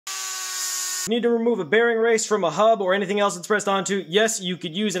You need to remove a bearing race from a hub or anything else it's pressed onto. Yes, you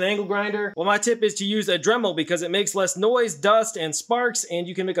could use an angle grinder. Well, my tip is to use a Dremel because it makes less noise, dust, and sparks, and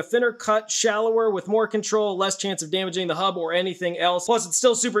you can make a thinner cut, shallower, with more control, less chance of damaging the hub or anything else. Plus, it's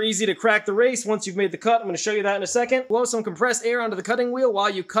still super easy to crack the race once you've made the cut. I'm going to show you that in a second. Blow some compressed air onto the cutting wheel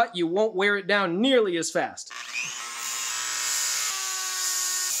while you cut. You won't wear it down nearly as fast.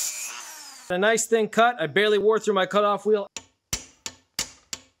 A nice thin cut. I barely wore through my cutoff wheel.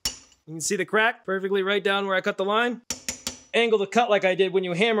 You can see the crack perfectly right down where I cut the line. Angle the cut like I did. When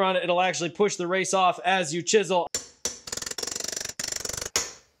you hammer on it, it'll actually push the race off as you chisel.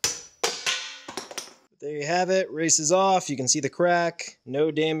 There you have it, race is off. You can see the crack, no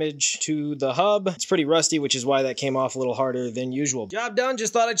damage to the hub. It's pretty rusty, which is why that came off a little harder than usual. Job done,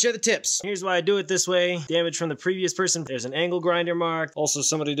 just thought I'd share the tips. Here's why I do it this way. Damage from the previous person. There's an angle grinder mark. Also,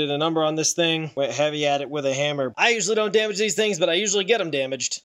 somebody did a number on this thing. Went heavy at it with a hammer. I usually don't damage these things, but I usually get them damaged.